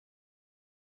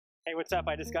Hey, what's up?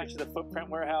 I just got to the Footprint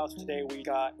warehouse. Today we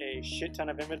got a shit ton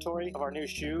of inventory of our new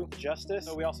shoe, Justice.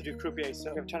 So we also do Crupie, so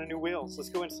we have a ton of new wheels. Let's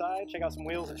go inside, check out some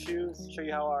wheels and shoes, show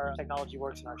you how our technology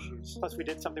works in our shoes. Plus we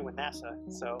did something with NASA,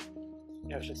 so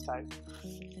yeah, it's just tight.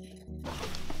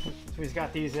 So we've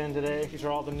got these in today. These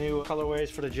are all the new colorways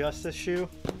for the Justice shoe.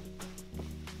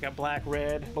 We got black,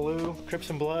 red, blue, Crips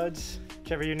and Bloods,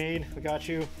 whichever you need, we got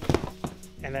you.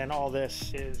 And then all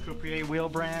this is Crupie Wheel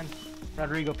brand.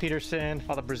 Rodrigo Peterson,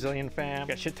 all the Brazilian fam.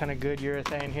 Got a shit ton of good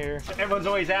urethane here. So everyone's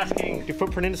always asking, do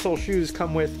Footprint insole shoes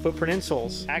come with Footprint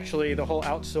insoles? Actually, the whole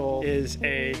outsole is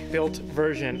a built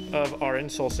version of our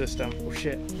insole system. Oh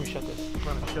shit, let me shut this.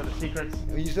 I'm gonna show the secrets.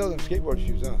 You sell them skateboard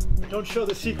shoes, huh? Don't show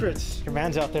the secrets. Your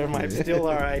man's out there might steal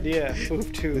our idea.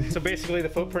 Oof tooth. So basically the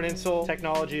Footprint insole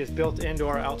technology is built into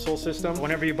our outsole system.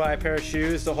 Whenever you buy a pair of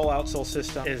shoes, the whole outsole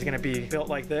system is gonna be built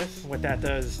like this. What that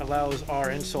does allows our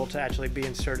insole to actually be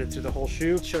inserted through the whole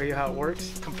shoe. Show you how it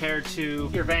works compared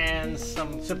to your Vans,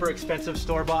 some super expensive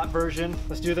store-bought version.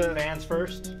 Let's do the Vans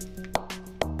first.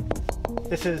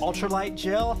 This is ultralight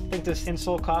gel. I think this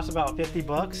insole costs about 50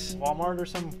 bucks. Walmart or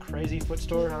some crazy foot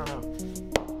store, I don't know.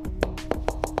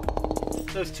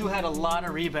 Those two had a lot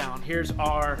of rebound. Here's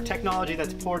our technology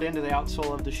that's poured into the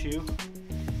outsole of the shoe.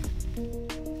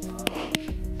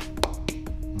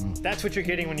 That's what you're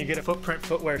getting when you get a Footprint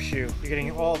footwear shoe. You're getting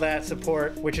all that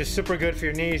support, which is super good for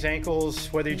your knees,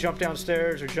 ankles, whether you jump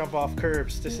downstairs or jump off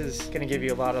curbs. This is gonna give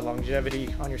you a lot of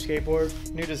longevity on your skateboard.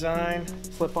 New design,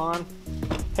 slip on.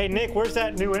 Hey Nick, where's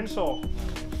that new insole?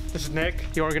 This is Nick,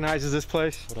 he organizes this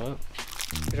place. What up?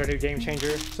 Here's our new game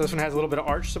changer. So this one has a little bit of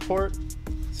arch support.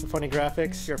 Some funny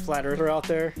graphics. If you're a flat earther out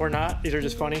there, or not, these are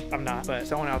just funny. I'm not, but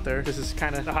someone out there. This is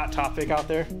kind of the hot topic out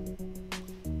there.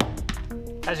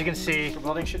 As you can see, we're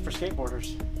building shit for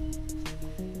skateboarders.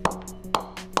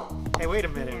 Hey, wait a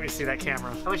minute. Let me see that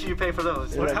camera. How much did you pay for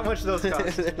those? How much do those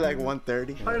cost? They're like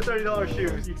 $130. $130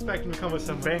 shoes. You expect them to come with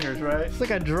some bangers, right? It's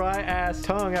like a dry ass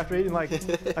tongue after eating like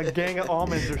a gang of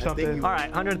almonds or something. All right,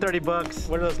 130 bucks.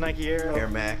 What are those Nike Air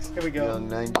Max. Here we go.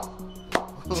 Damn,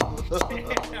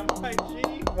 my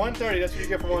G. 130, that's what you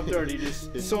get for 130.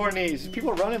 Just sore knees.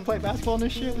 People run and play basketball in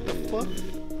this shit? What the fuck?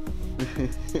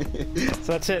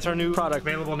 So that's it, it's our new product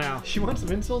available now. She wants some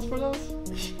insoles for those?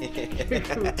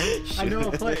 I know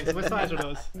a place. What size are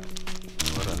those?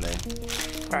 What are they?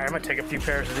 Alright, I'm gonna take a few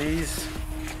pairs of these,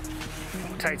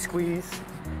 tight squeeze,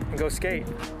 and go skate.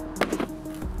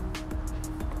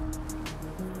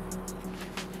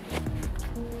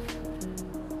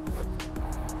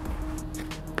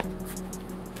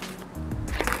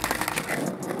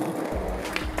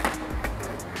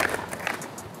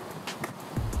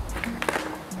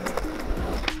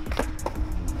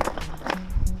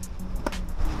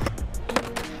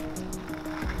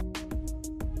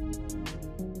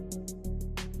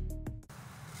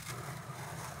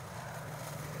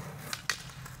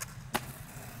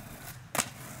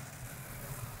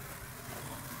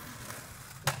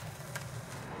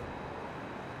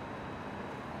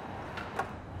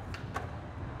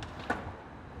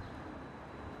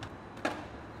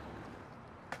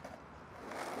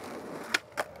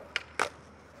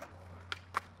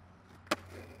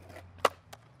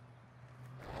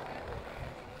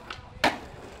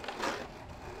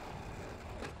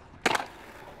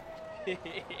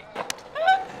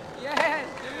 Yes,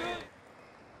 dude!